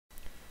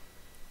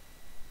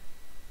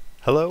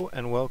Hello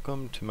and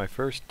welcome to my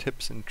first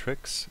tips and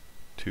tricks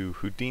to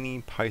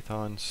Houdini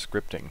Python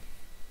scripting.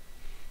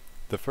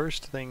 The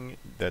first thing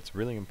that's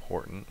really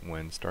important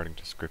when starting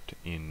to script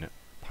in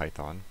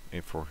Python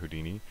for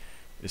Houdini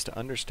is to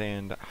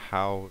understand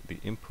how the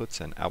inputs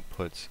and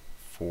outputs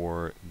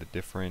for the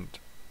different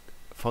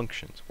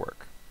functions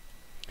work.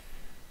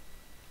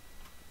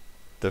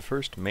 The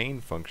first main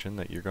function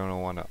that you're going to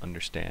want to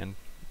understand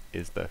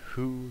is the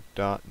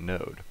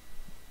who.node.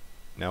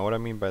 Now what I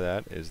mean by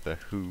that is the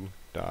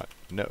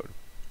who.node,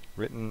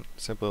 written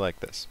simply like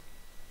this.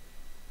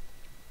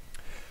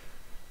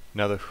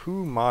 Now the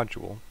who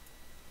module,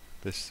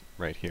 this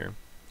right here,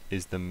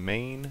 is the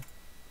main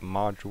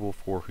module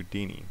for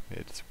Houdini.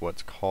 It's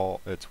what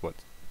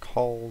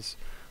calls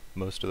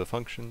most of the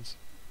functions,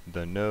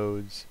 the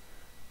nodes,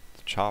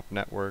 the chop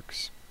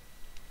networks.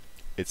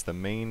 It's the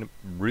main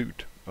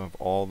root of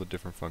all the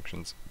different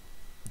functions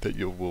that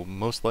you will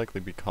most likely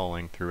be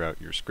calling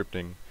throughout your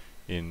scripting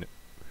in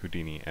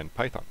Houdini and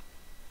Python.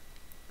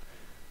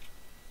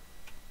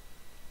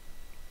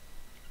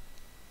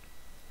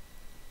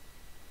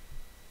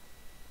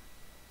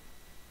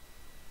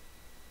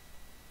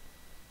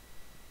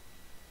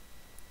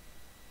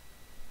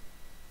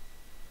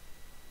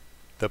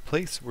 The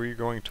place where you're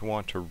going to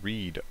want to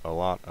read a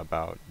lot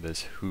about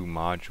this who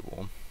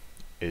module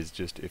is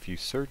just if you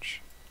search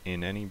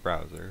in any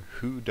browser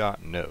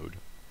who.node,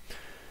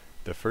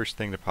 the first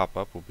thing to pop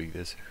up will be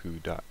this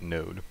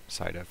who.node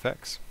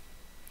site-fx.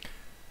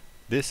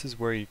 This is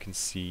where you can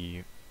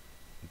see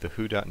the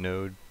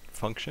who.node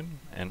function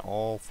and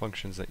all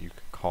functions that you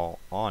can call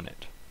on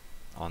it,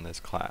 on this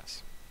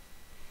class.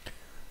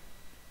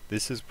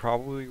 This is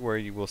probably where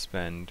you will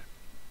spend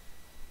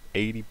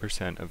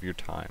 80% of your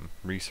time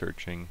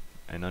researching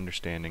and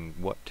understanding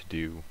what to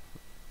do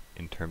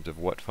in terms of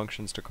what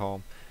functions to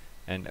call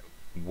and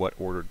what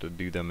order to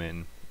do them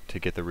in to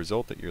get the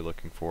result that you're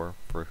looking for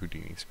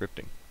Houdini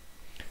scripting.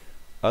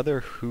 Other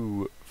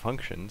who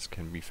functions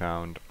can be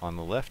found on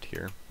the left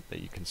here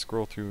that you can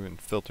scroll through and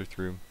filter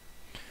through.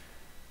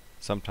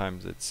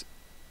 Sometimes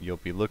you'll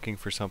be looking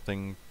for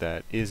something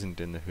that isn't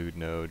in the who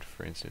node.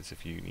 For instance,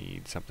 if you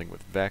need something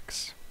with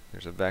vex,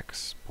 there's a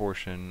vex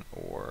portion,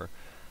 or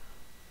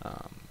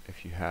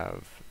if you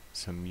have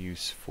some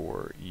use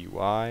for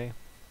UI,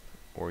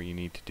 or you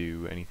need to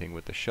do anything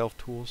with the shelf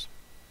tools.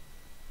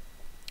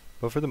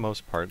 But for the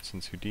most part,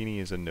 since Houdini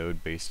is a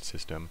node-based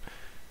system,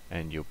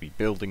 and you'll be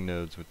building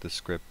nodes with the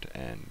script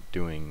and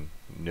doing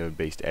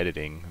node-based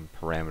editing and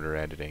parameter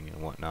editing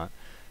and whatnot,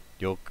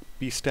 you'll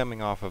be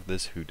stemming off of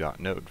this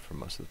who.node for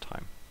most of the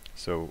time.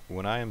 So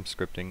when I am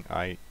scripting,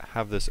 I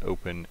have this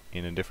open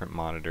in a different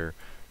monitor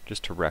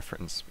just to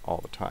reference all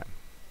the time.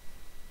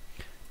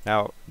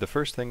 Now, the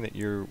first thing that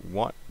you'll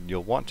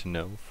want to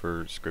know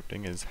for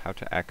scripting is how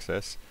to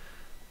access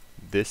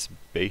this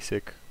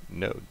basic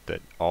node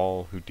that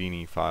all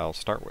Houdini files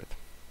start with.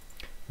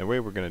 The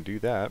way we're going to do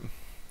that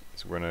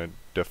is we're going to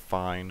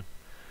define,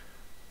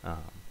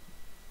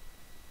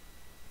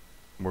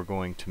 we're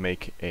going to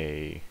make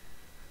a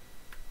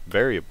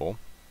variable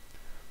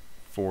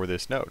for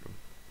this node.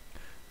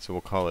 So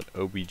we'll call it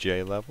obj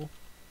level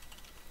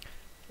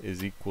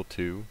is equal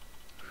to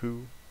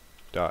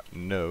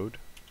who.node,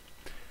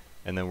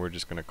 and then we're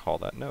just going to call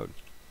that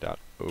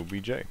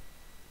node.obj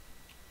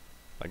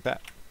like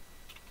that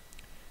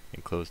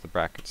and close the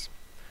brackets.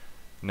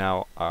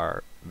 Now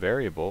our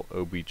variable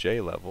obj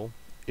level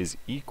is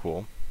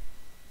equal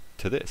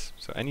to this.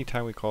 So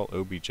anytime we call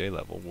obj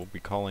level, we'll be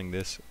calling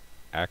this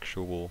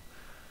actual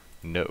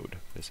node,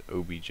 this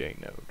obj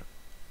node.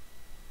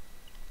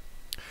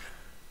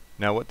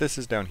 Now what this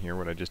is down here,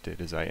 what I just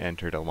did is I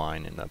entered a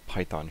line in the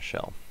Python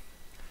shell.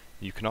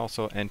 You can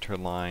also enter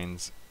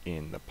lines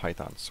in the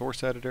Python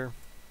source editor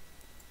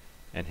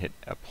and hit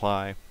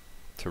apply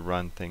to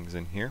run things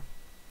in here.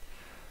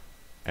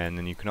 And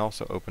then you can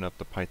also open up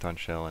the Python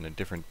shell in a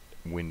different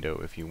window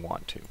if you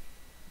want to,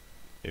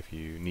 if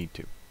you need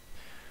to.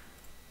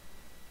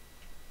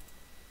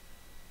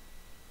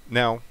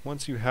 Now,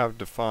 once you have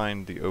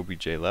defined the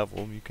obj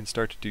level, you can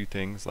start to do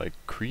things like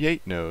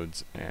create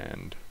nodes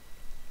and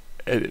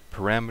edit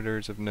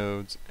parameters of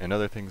nodes and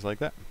other things like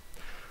that.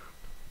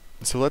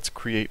 So let's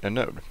create a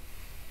node.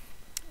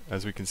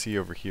 As we can see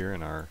over here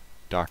in our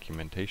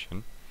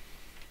documentation,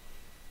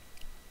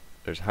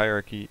 there's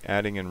hierarchy,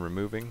 adding and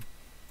removing.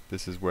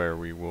 This is where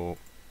we will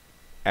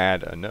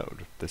add a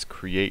node, this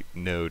create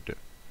node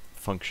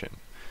function.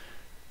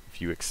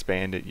 If you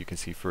expand it, you can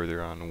see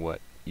further on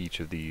what each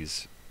of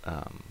these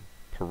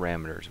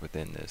parameters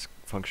within this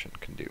function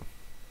can do.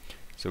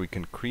 So we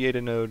can create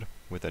a node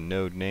with a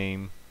node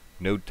name,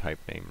 node type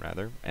name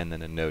rather, and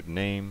then a node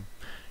name,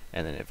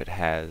 and then if it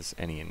has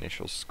any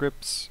initial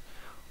scripts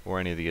or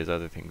any of these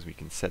other things, we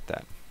can set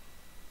that.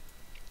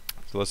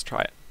 So let's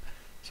try it.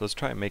 So let's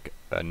try and make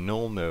a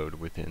null node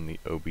within the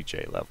obj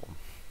level.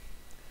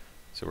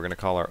 So we're going to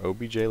call our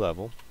obj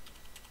level,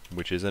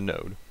 which is a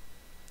node,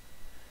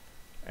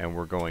 and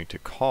we're going to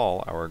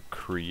call our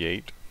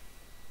create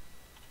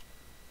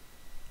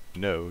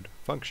node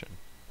function,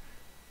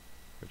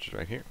 which is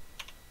right here.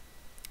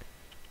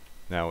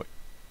 Now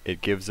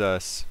it gives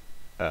us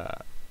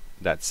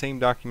that same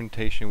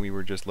documentation we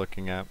were just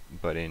looking at,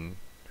 but in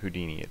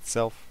Houdini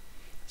itself.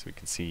 So we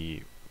can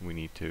see we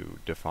need to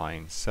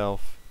define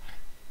self,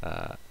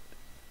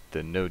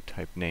 the node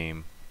type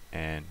name,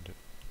 and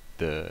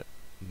the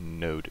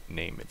node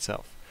name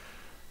itself.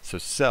 So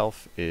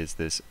self is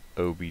this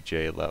obj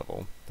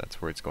level.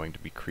 That's where it's going to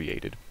be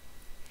created.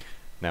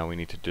 Now we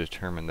need to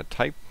determine the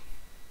type,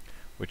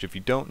 which if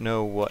you don't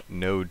know what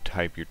node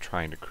type you're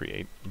trying to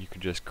create, you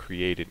can just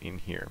create it in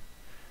here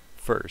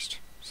first.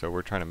 So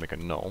we're trying to make a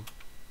null,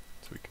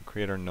 so we can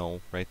create our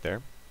null right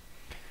there.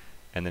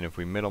 And then if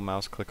we middle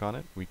mouse click on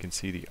it, we can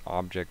see the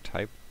object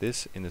type.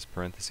 This in this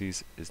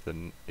parentheses is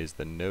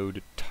the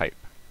node type.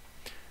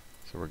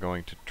 So we're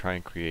going to try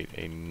and create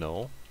a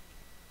null,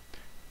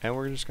 and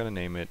we're just going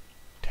to name it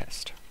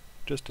test,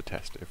 just to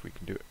test if we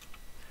can do it.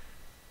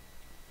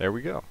 There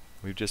we go.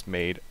 We've just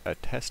made a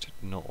test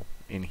null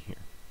in here.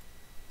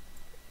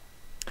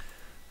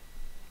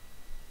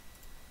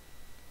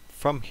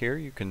 From here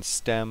you can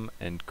stem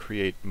and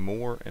create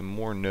more and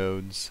more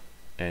nodes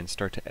and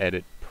start to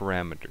edit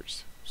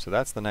parameters. So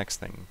that's the next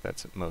thing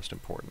that's most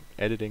important,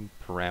 editing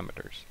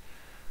parameters.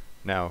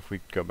 Now if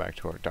we go back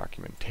to our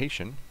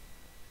documentation,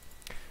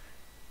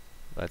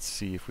 let's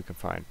see if we can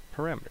find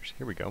parameters.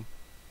 Here we go.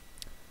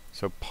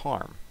 So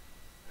parm,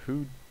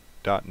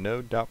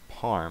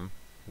 who.node.parm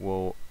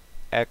will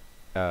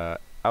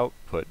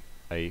output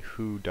a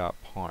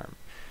who.parm.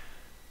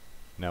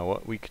 Now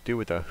what we could do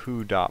with a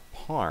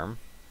who.parm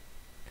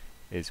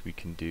is we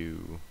can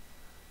do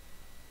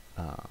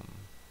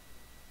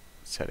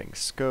setting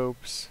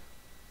scopes,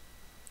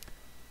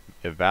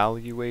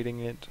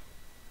 evaluating it,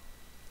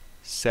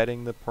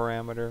 setting the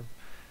parameter,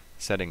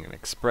 setting an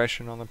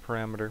expression on the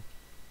parameter,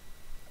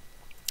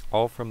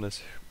 all from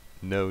this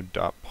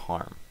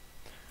node.parm.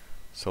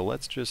 So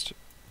let's just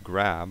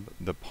grab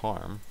the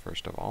parm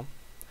first of all.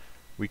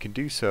 We can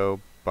do so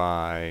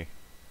by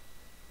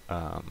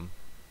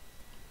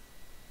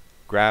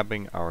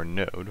grabbing our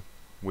node,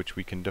 which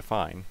we can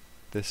define.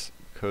 This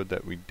code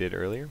that we did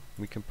earlier,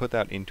 we can put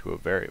that into a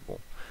variable.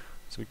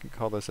 So we can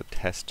call this a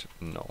test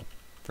null,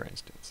 for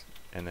instance,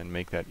 and then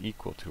make that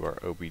equal to our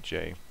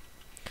obj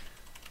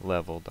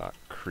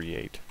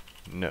level.create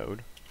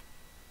node.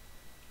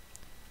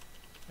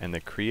 And the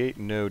create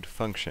node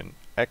function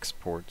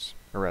exports,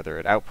 or rather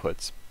it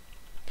outputs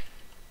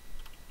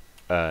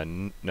a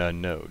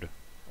node,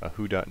 a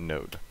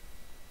who.node.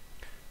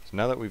 So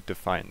now that we've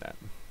defined that,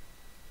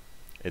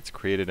 it's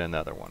created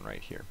another one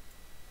right here.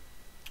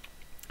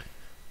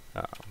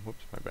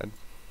 Whoops, my bad.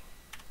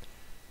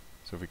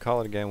 So if we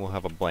call it again, we'll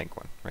have a blank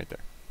one right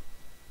there.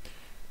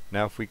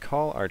 Now if we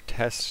call our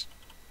test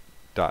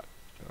dot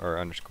or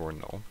underscore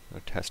null, or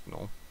test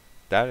null,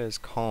 that is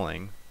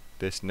calling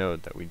this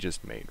node that we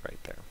just made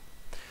right there.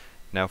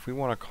 Now if we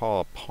want to call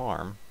a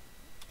parm,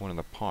 one of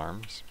the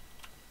parms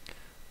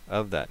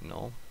of that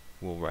null,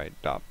 we'll write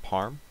dot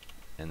parm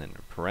and then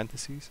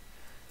parentheses,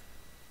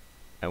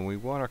 and we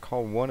want to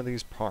call one of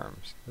these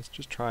parms. Let's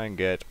just try and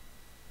get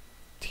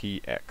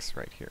tx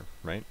right here,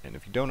 right? And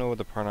if you don't know what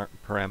the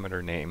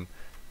parameter name,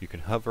 you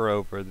can hover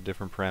over the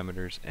different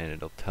parameters and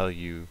it'll tell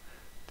you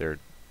their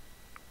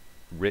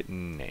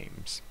written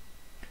names,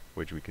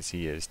 which we can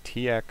see as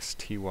tx,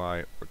 ty,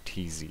 or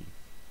tz.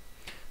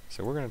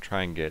 So we're going to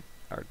try and get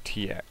our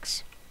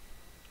tx.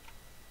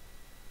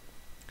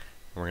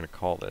 And we're going to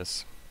call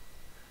this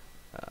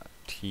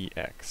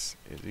tx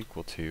is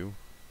equal to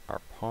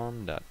our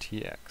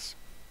parm.tx.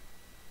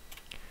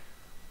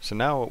 So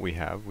now what we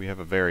have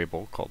a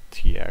variable called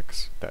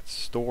tx that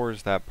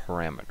stores that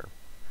parameter.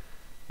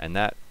 And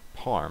that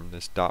parm,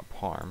 this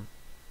 .parm,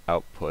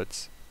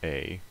 outputs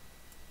a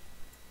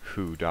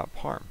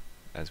who.parm,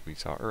 as we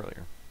saw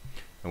earlier.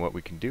 And what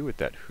we can do with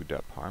that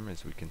who.parm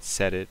is we can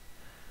set it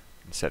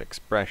and set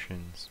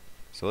expressions.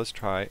 So let's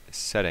try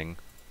setting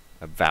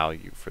a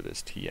value for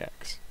this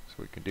tx. So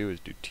what we can do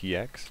is do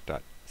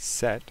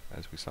tx.set,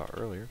 as we saw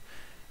earlier.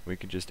 We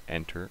can just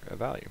enter a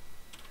value,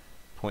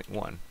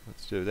 0.1.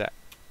 Let's do that.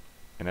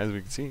 And as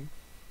we can see,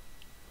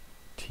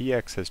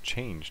 tx has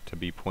changed to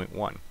be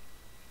 0.1.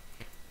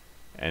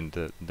 And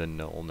the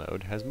null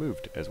node has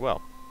moved as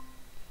well.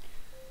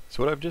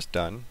 So what I've just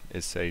done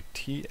is say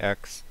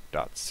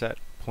tx.set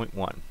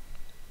 0.1.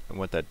 And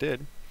what that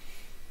did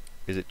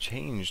is it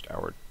changed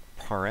our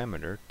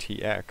parameter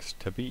tx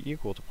to be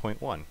equal to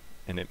 0.1.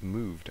 And it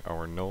moved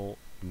our null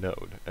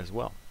node as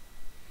well.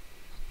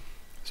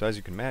 So as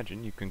you can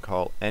imagine, you can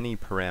call any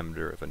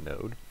parameter of a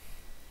node,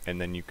 and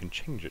then you can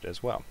change it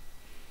as well.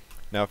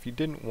 Now if you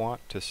didn't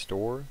want to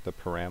store the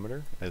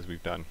parameter, as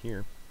we've done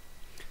here,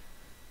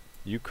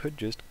 you could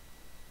just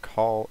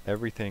call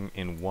everything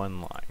in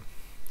one line.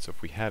 So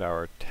if we had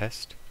our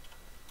test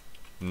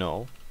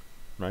null,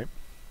 right,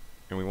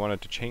 and we wanted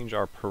to change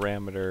our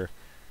parameter,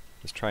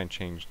 let's try and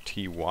change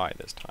ty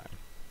this time,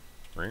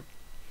 right?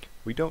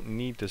 We don't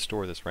need to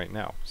store this right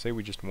now. Say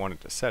we just wanted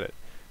to set it.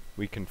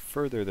 We can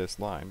further this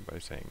line by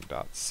saying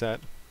 .set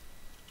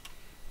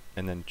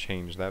and then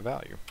change that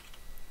value.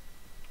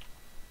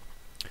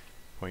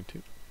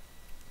 0.2.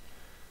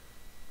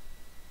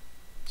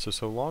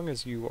 So long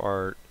as you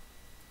are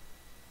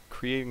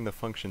creating the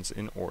functions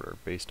in order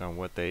based on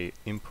what they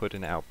input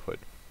and output,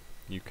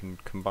 you can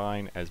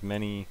combine as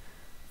many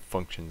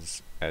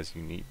functions as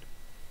you need.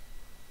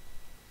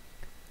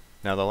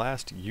 Now the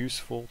last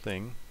useful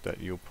thing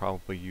that you'll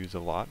probably use a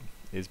lot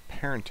is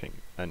parenting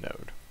a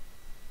node.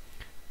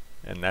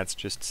 And that's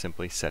just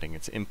simply setting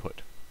its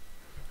input.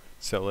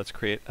 So let's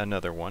create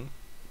another one,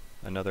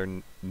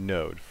 another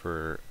node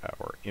for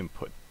our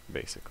input,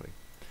 basically.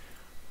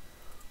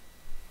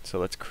 So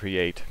let's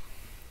create,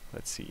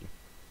 let's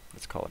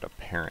call it a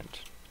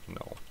parent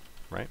null,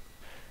 right?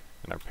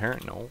 And our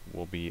parent null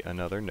will be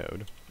another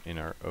node in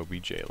our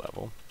obj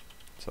level.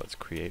 So let's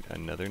create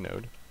another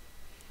node.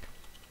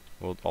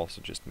 We'll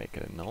also just make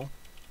it a null,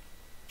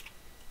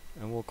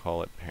 and we'll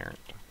call it parent.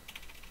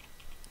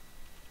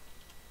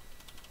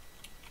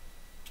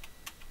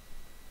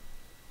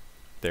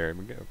 There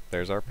we go.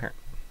 There's our parent.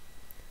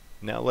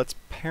 Now let's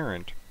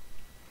parent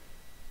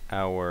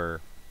our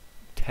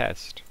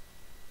test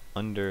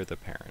under the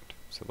parent.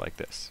 So like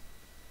this.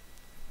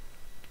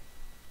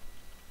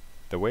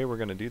 The way we're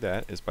going to do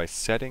that is by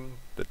setting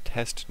the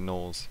test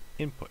null's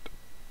input.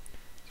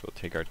 So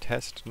we'll take our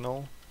test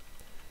null,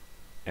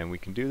 and we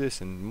can do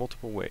this in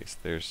multiple ways.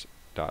 There's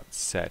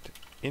 .set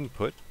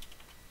input,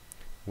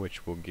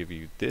 which will give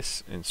you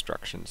this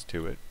instructions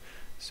to it.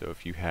 So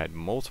if you had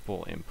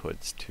multiple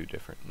inputs to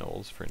different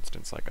nulls, for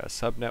instance like a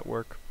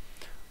subnetwork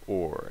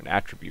or an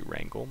attribute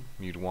wrangle,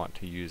 you'd want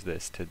to use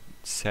this to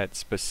set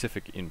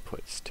specific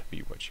inputs to be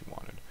what you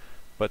wanted.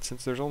 But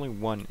since there's only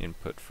one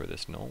input for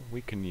this null,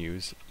 we can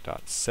use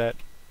 .set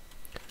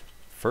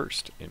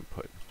first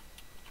input.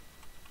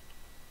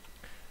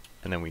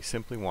 And then we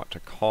simply want to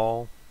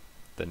call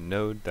the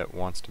node that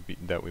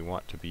we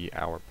want to be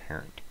our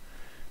parent,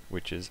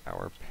 which is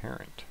our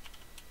parent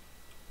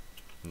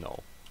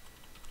null.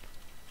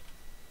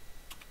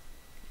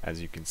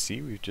 As you can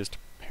see, we've just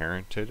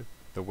parented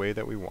the way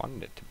that we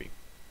wanted it to be.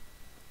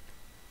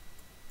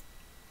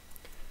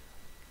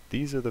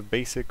 These are the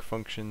basic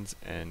functions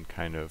and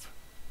kind of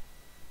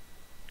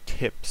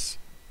tips,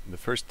 the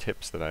first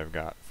tips that I've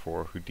got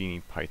for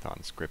Houdini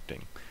Python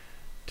scripting.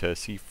 To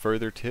see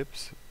further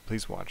tips,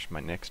 please watch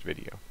my next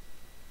video.